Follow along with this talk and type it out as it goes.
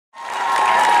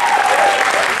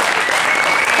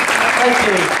Thank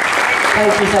you.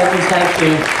 Thank you, thank you, thank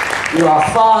you. You are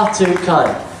far too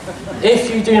kind. If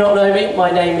you do not know me,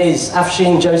 my name is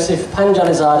Afsheen Joseph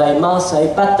Panjalizadeh Marseille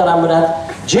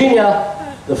Bataramurad Jr.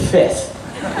 the 5th.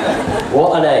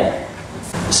 What a name.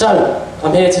 So,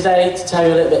 I'm here today to tell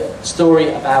you a little bit of story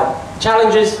about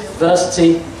challenges,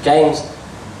 adversity, games,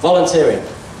 volunteering.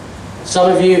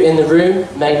 Some of you in the room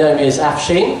may know me as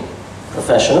Afsheen,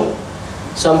 professional.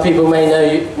 Some people may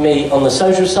know me on the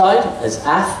social side as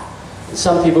Af, and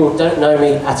some people don't know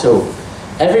me at all.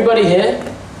 Everybody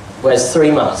here wears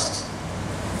 3 masks.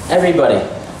 Everybody.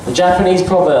 The Japanese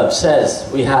proverb says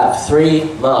we have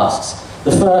 3 masks.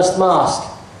 The first mask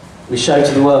we show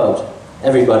to the world.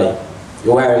 Everybody.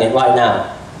 You're wearing it right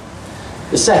now.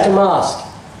 The second mask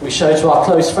we show to our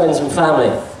close friends and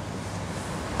family.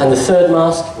 And the third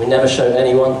mask we never show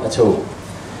anyone at all.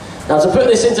 Now, to put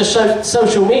this into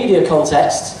social media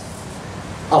context,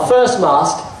 our first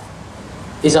mask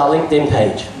is our LinkedIn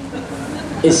page.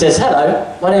 It says, "Hello,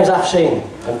 my name's Afsheen.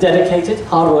 I'm dedicated,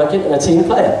 hardworking, and a team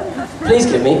player. Please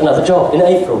give me another job in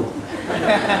April."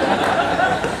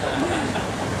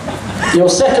 Your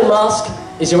second mask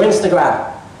is your Instagram.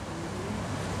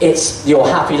 It's your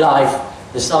happy life,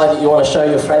 the side that you want to show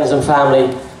your friends and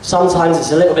family. Sometimes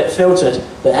it's a little bit filtered,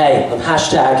 but hey, I'm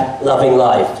hashtag loving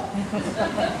life.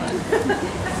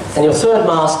 And your third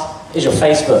mask is your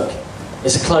Facebook.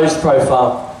 It's a closed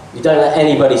profile. You don't let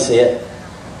anybody see it,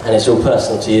 and it's all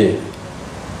personal to you.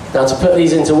 Now, to put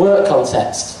these into work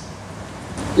context,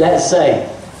 let's say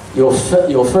your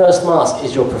first mask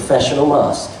is your professional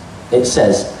mask. It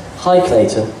says, "Hi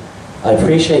Clayton, I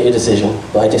appreciate your decision,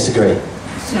 but I disagree."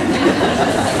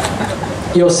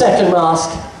 Your second mask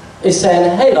is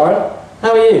saying, "Hey Lauren,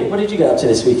 how are you? What did you get up to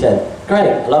this weekend? Great,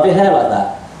 I love your hair like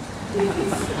that."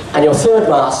 And your third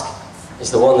mask is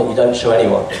the one that you don't show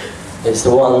anyone. It's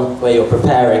the one where you're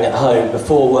preparing at home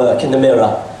before work in the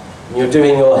mirror, and you're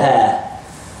doing your hair,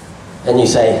 and you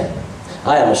say,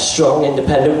 "I am a strong,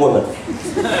 independent woman.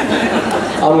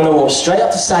 I'm going to walk straight up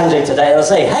to Sanjay today and I'll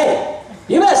say, 'Hey,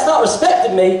 you better start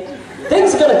respecting me.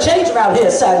 Things are going to change around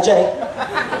here, Sanjay.'"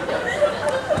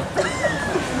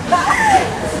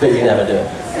 But you never do it.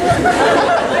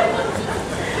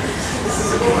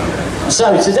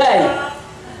 So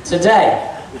today,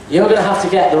 you're going to have to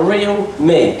get the real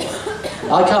me.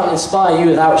 I can't inspire you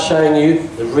without showing you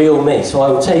the real me. So I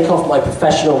will take off my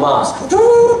professional mask,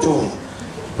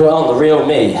 put on the real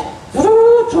me.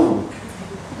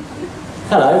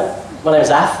 Hello, my name's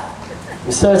Af.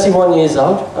 I'm 31 years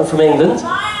old. I'm from England.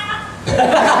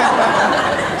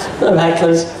 No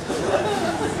hecklers.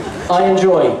 I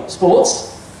enjoy sports,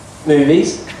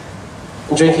 movies,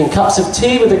 and drinking cups of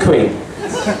tea with the Queen.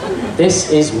 This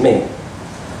is me.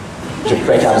 Should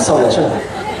break out a song there, shouldn't I?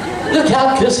 Look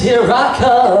out, 'cause here I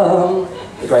come.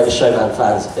 The Greatest Showman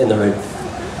fans in the room.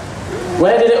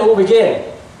 Where did it all begin?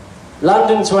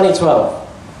 London 2012.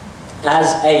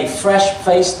 As a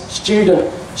fresh-faced student,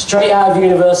 straight out of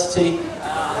university,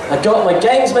 I got my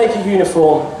Games Maker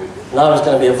uniform, and I was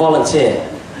going to be a volunteer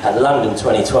at London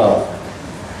 2012.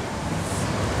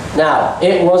 Now,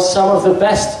 it was some of the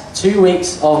best 2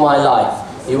 weeks of my life.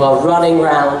 You are running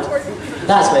round.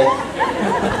 That's me.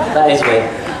 That is me.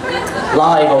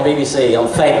 Live on BBC, I'm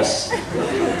famous.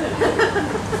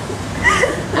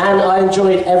 And I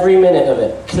enjoyed every minute of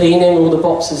it. Cleaning all the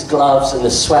boxers' gloves and the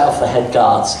sweat off the head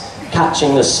guards.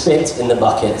 Catching the spit in the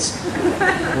buckets.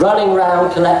 Running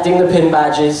round, collecting the pin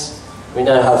badges. We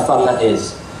know how fun that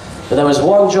is. But there was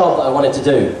one job that I wanted to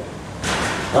do.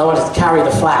 And I wanted to carry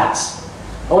the flags.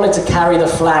 I wanted to carry the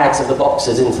flags of the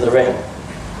boxers into the ring.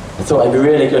 I thought I'd be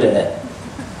really good at it.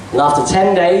 And after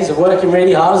 10 days of working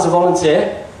really hard as a volunteer,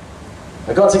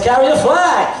 I got to carry the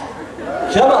flag!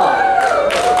 Come on!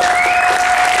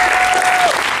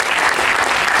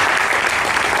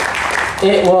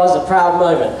 It was a proud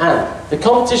moment, and the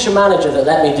competition manager that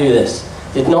let me do this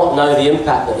did not know the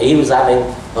impact that he was having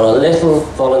on a little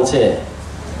volunteer.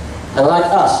 And like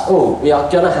us, we are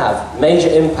going to have major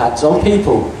impacts on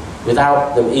people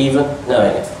without them even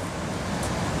knowing it.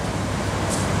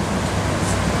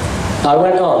 I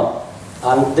went on,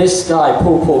 and this guy,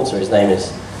 Paul Porter, his name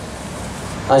is,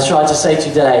 I tried to say to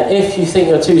you today, if you think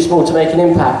you're too small to make an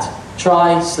impact,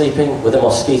 try sleeping with a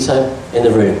mosquito in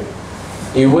the room.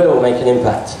 You will make an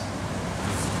impact.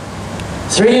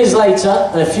 3 years later,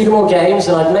 and a few more games,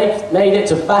 and I'd made it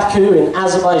to Baku in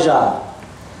Azerbaijan.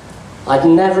 I'd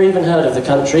never even heard of the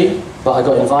country, but I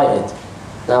got invited.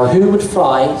 Now, who would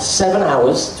fly 7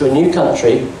 hours to a new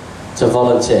country to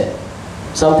volunteer?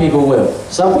 Some people will.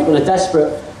 Some people are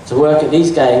desperate to work at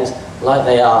these games like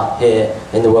they are here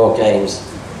in the World Games.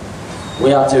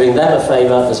 We are doing them a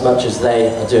favour as much as they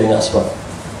are doing us one.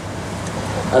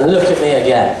 And look at me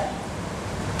again,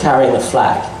 carrying the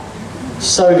flag.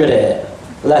 So good at it.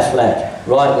 Left leg,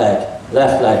 right leg,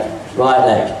 left leg, right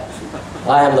leg.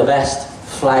 I am the best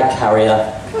flag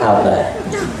carrier out there.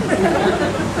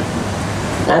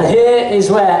 And here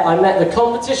is where I met the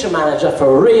competition manager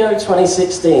for Rio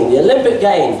 2016, the Olympic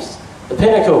Games, the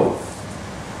pinnacle.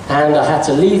 And I had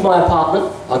to leave my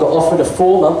apartment. I got offered a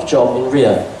 4-month job in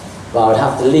Rio, but I would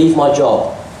have to leave my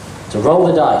job to roll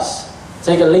the dice,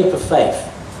 take a leap of faith,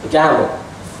 a gamble.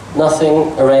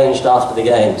 Nothing arranged after the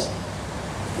Games.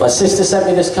 My sister sent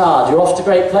me this card: "You're off to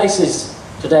great places.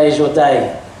 Today is your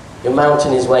day. Your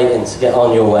mountain is waiting to get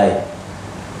on your way."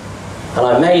 And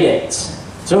I made it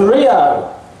to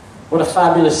Rio. What a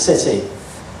fabulous city,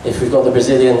 if we've got the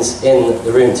Brazilians in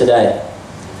the room today.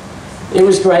 It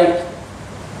was great.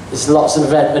 There's lots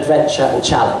of adventure and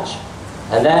challenge.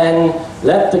 And then,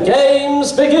 let the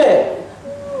Games begin.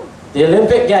 The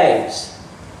Olympic Games.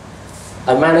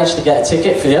 I managed to get a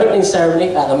ticket for the opening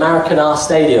ceremony at the Maracanã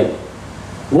Stadium.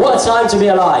 What a time to be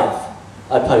alive,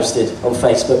 I posted on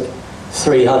Facebook.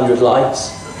 300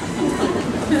 likes.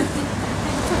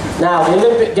 Now, the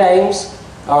Olympic Games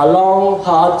are a long,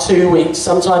 hard 2 weeks,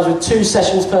 sometimes with 2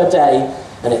 sessions per day,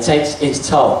 and it takes its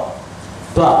toll.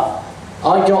 But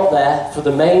I got there for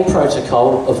the main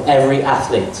protocol of every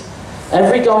athlete.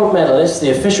 Every gold medalist,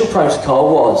 the official protocol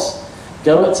was: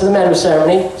 go up to the medal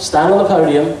ceremony, stand on the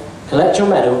podium, collect your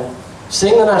medal,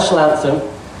 sing the national anthem,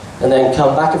 and then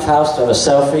come back of house to have a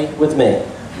selfie with me.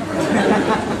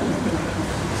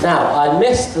 Now, I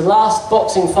missed the last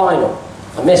boxing final.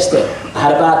 I missed it. I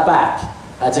had a bad back.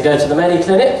 I had to go to the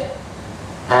Mediclinic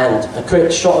and a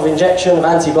quick shot of injection of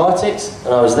antibiotics,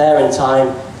 and I was there in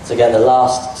time to get the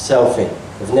last selfie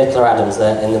with Nicola Adams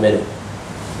there in the middle.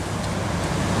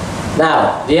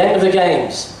 Now, the end of the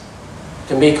Games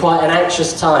can be quite an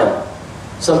anxious time.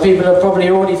 Some people are probably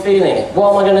already feeling it.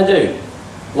 What am I going to do?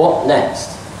 What next?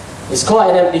 It's quite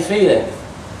an empty feeling.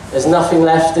 There's nothing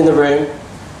left in the room.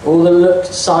 All the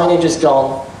signage is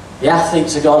gone. The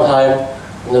athletes are gone home,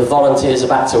 and the volunteers are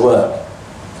back to work.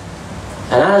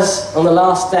 And as on the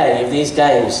last day of these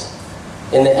Games,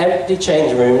 in the empty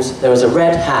change rooms, there was a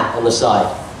red hat on the side.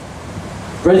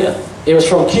 Brilliant. It was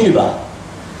from Cuba.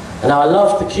 And now I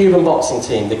loved the Cuban boxing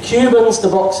team. The Cubans to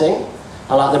boxing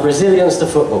are like the Brazilians to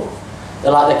football.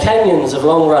 They're like the Kenyans of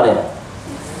long running.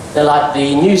 They're like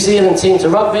the New Zealand team to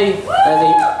rugby, and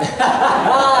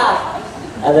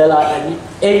they're like the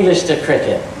English to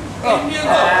cricket. The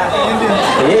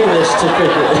English to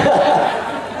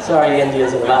cricket. Sorry,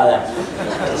 Indians at the back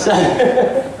there. So,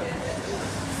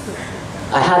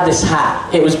 I had this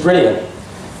hat. It was brilliant.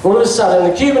 All of a sudden,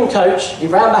 the Cuban coach, he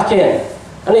ran back in,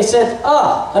 and he said,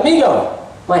 "Ah, amigo,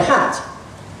 my hat."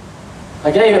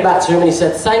 I gave it back to him, and he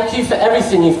said, "Thank you for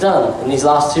everything you've done in these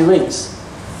last 2 weeks.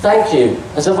 Thank you,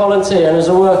 as a volunteer and as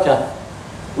a worker.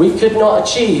 We could not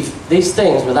achieve these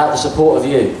things without the support of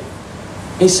you."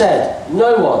 He said,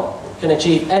 "No one can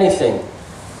achieve anything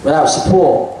without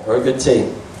support or a good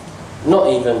team. Not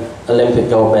even Olympic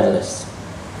gold medalists."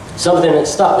 Something that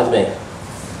stuck with me.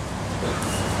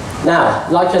 Now,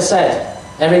 like I said,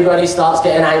 everybody starts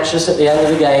getting anxious at the end of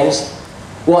the Games.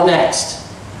 What next?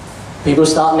 People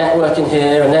start networking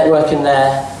here and networking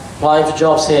there, applying for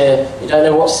jobs here. You don't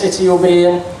know what city you'll be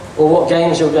in or what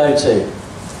Games you'll go to.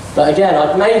 But again,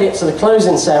 I'd made it to the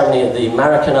closing ceremony at the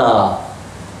Maracanã.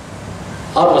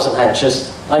 I wasn't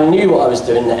anxious. I knew what I was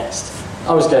doing next.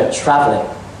 I was going traveling.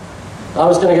 I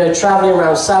was going to go traveling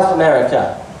around South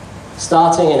America,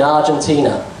 starting in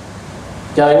Argentina,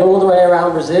 going all the way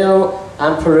around Brazil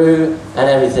and Peru and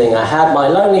everything. I had my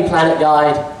Lonely Planet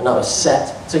guide and I was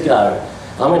set to go.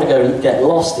 I'm going to go get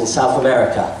lost in South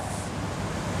America.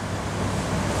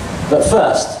 But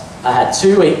first, I had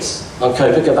 2 weeks on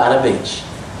Copacabana Beach.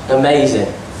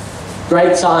 Amazing.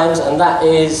 Great times, and that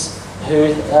is,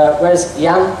 where's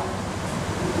Jan?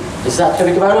 Is that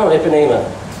Copacabana or Ipanema?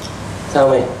 Tell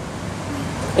me.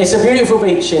 It's a beautiful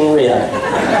beach in Rio.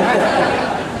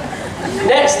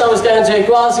 Next, I was going to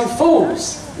Iguazu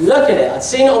Falls. Look at it. I'd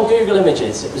seen it on Google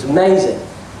Images. It was amazing.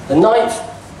 The 9th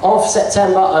of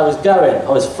September, I was going. I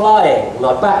was flying, with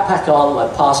my backpack on, my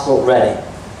passport ready.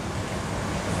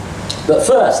 But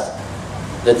first,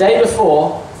 the day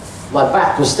before, my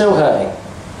back was still hurting.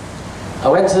 I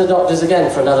went to the doctors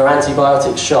again for another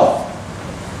antibiotic shot.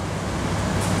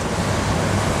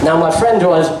 Now, my friend who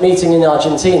I was meeting in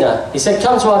Argentina, he said,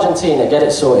 "Come to Argentina, get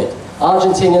it sorted.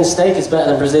 Argentinian steak is better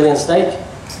than Brazilian steak.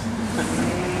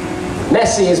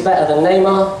 Messi is better than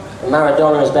Neymar, and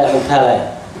Maradona is better than Pelé.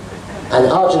 And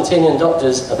Argentinian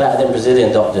doctors are better than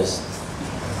Brazilian doctors."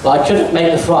 But I couldn't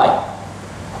make the flight.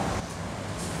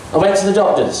 I went to the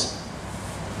doctors.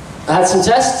 I had some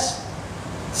tests.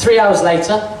 3 hours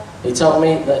later, he told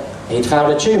me that he'd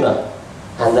found a tumour,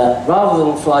 and that rather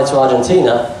than fly to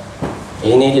Argentina,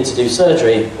 he needed to do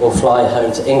surgery or fly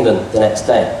home to England the next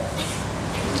day.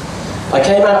 I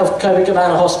came out of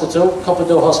Copacabana Hospital,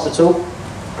 Coppador Hospital,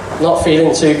 not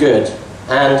feeling too good,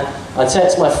 and I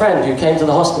texted my friend who came to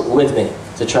the hospital with me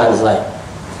to translate.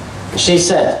 And she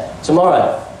said,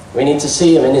 "Tomorrow, we need to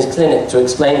see him in his clinic to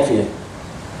explain for you."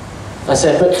 I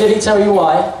said, "But did he tell you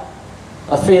why?"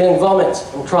 "I'm feeling vomit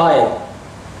and crying.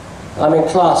 I'm in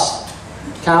class.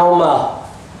 Calma."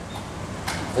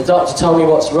 The doctor told me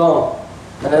what's wrong.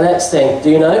 And the next thing, do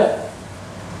you know?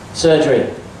 Surgery.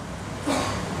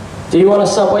 "Do you want a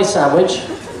Subway sandwich?"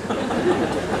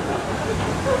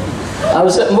 I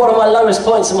was at one of my lowest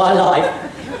points in my life,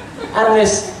 and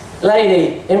this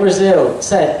lady in Brazil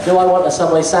said, "Do I want a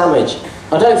Subway sandwich?"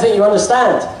 "I don't think you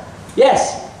understand."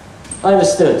 "Yes, I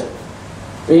understood.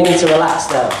 But you need to relax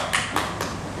now."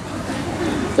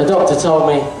 The doctor told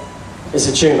me it's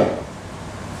a tumour.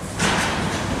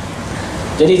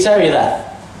 Did he tell you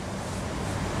that?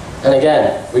 And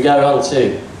again, we go on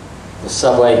to the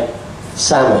Subway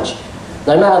sandwich.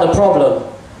 No matter the problem,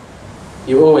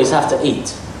 you always have to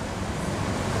eat.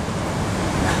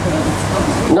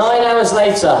 9 hours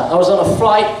later, I was on a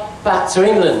flight back to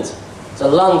England, to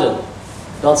London.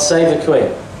 God save the Queen.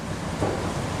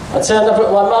 I turned up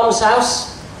at my mum's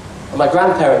house, and my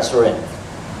grandparents were in.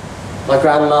 My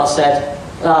grandma said,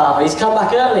 "He's come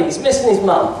back early, he's missing his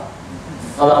mum."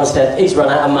 My mum said, "He's run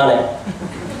out of money."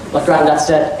 My granddad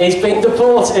said, "He's been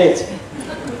deported."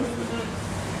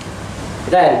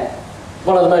 Then,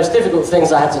 one of the most difficult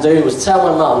things I had to do was tell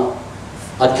my mum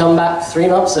I'd come back 3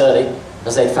 months early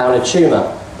as they'd found a tumour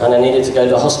and I needed to go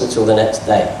to hospital the next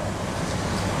day.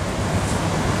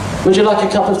 "Would you like a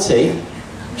cup of tea?"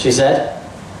 she said.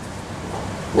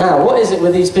 Now, what is it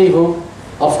with these people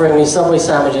offering me Subway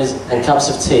sandwiches and cups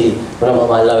of tea when I'm at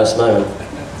my lowest moment?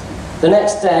 The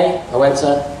next day, I went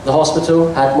to the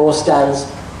hospital, had more scans,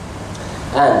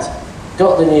 and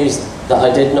got the news that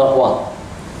I did not want.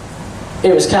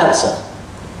 It was cancer.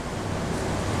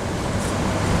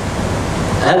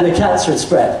 And the cancer had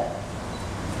spread.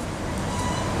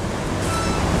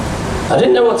 I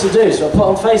didn't know what to do, so I put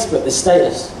on Facebook this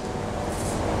status.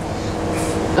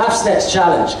 Af's next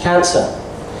challenge, cancer.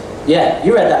 Yeah,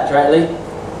 you read that correctly.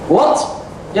 What?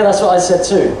 Yeah, that's what I said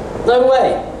too. No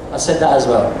way. I said that as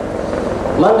well.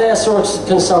 Monday I saw a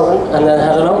consultant and then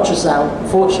had an ultrasound.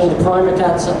 Fortunately, the primary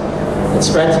cancer had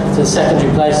spread to the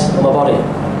secondary place on my body.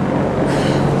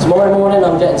 Tomorrow morning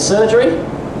I'm getting surgery,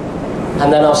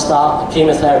 and then I'll start a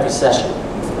chemotherapy session.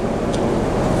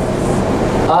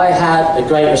 I had a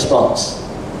great response.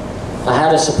 I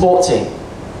had a support team,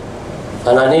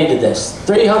 and I needed this.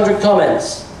 300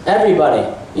 comments. Everybody,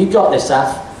 you got this,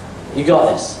 Af. You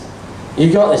got this.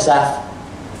 You got this, Af.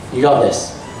 You got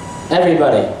this.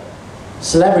 Everybody.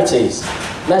 Celebrities,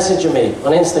 messaging me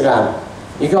on Instagram.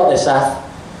 You got this, Af.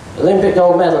 Olympic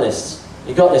gold medalists.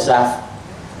 You got this, Af.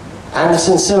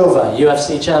 Anderson Silva,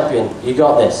 UFC champion. You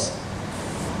got this.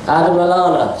 Adam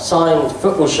Lallana, signed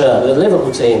football shirt with the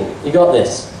Liverpool team. You got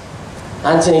this.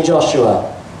 Anthony Joshua,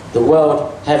 the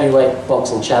world heavyweight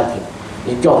boxing champion.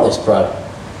 You got this, bro.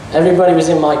 Everybody was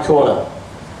in my corner.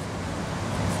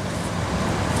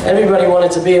 Everybody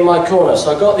wanted to be in my corner,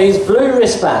 so I got these blue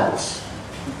wristbands.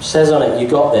 It says on it, "You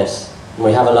got this," and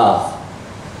we have a laugh.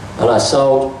 And I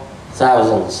sold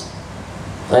thousands.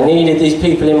 I needed these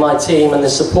people in my team and the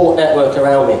support network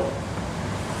around me.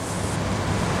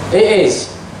 It is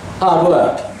hard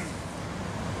work.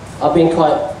 I've been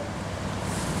quite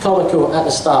comical at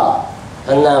the start,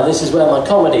 and now this is where my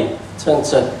comedy turned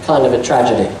to kind of a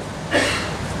tragedy.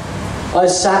 I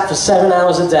sat for 7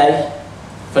 hours a day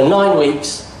for 9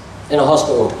 weeks in a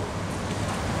hospital.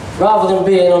 Rather than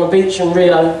being on a beach in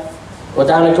Rio or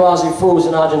down at Iguazu Falls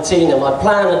in Argentina, my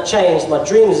plan had changed, my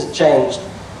dreams had changed,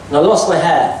 and I lost my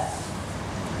hair.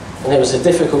 And it was a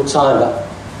difficult time, but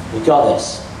we got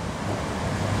this.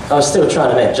 I was still trying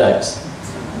to make jokes.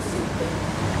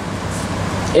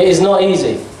 It is not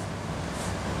easy.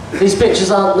 These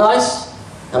pictures aren't nice,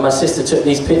 and my sister took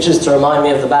these pictures to remind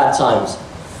me of the bad times.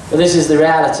 But this is the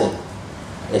reality.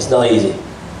 It's not easy.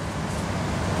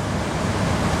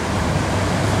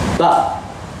 But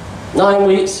 9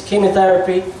 weeks,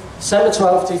 chemotherapy, December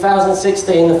 12th,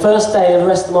 2016, the first day of the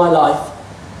rest of my life,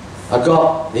 I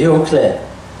got the all clear.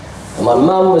 And my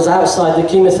mum was outside the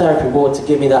chemotherapy ward to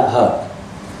give me that hug.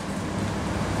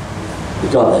 We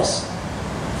got this.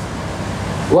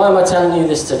 Why am I telling you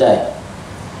this today?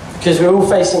 Because we're all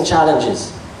facing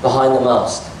challenges behind the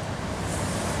mask.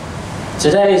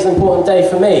 Today is an important day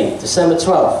for me, December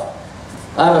 12th,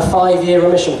 I have a 5-year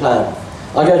remission plan.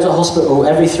 I go to hospital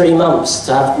every 3 months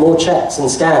to have more checks and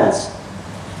scans.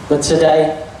 But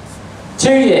today,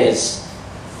 2 years.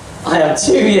 I am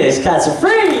 2 years cancer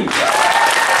free!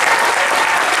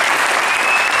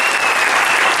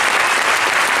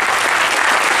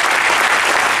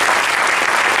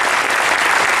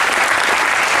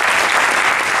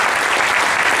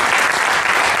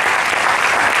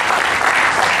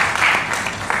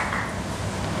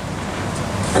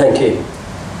 Thank you.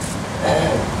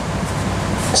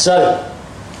 So,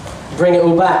 bring it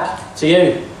all back to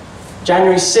you.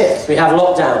 January 6th, we have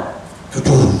lockdown.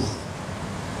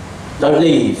 Don't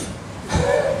leave.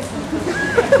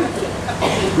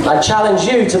 I challenge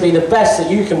you to be the best that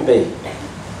you can be.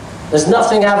 There's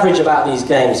nothing average about these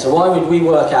games, so why would we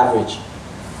work average?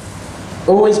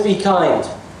 Always be kind.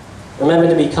 Remember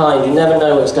to be kind. You never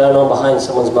know what's going on behind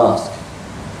someone's mask.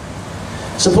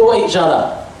 Support each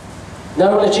other.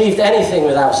 No one achieved anything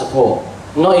without support,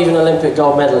 not even Olympic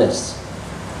gold medalists.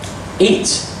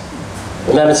 Eat.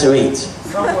 Remember to eat.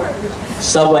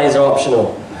 Subways are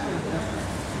optional.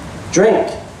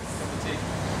 Drink.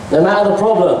 No matter the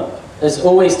problem, there's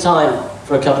always time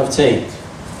for a cup of tea.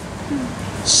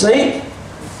 Sleep,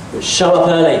 but show up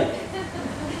early.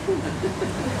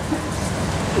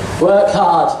 Work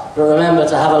hard, but remember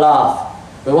to have a laugh.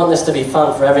 We want this to be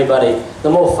fun for everybody. The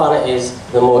more fun it is,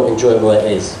 the more enjoyable it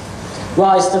is.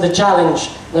 Rise to the challenge,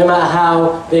 no matter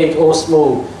how big or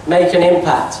small. Make an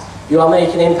impact. You are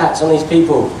making impacts on these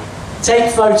people.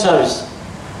 Take photos.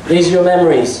 These are your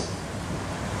memories.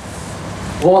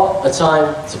 What a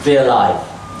time to be alive.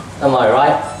 Am I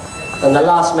right? And the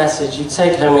last message you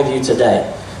take home with you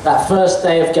today. That first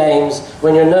day of games,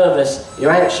 when you're nervous,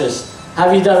 you're anxious.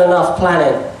 Have you done enough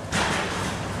planning?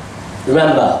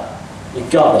 Remember,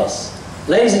 you've got this.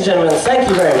 Ladies and gentlemen, thank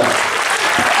you very much.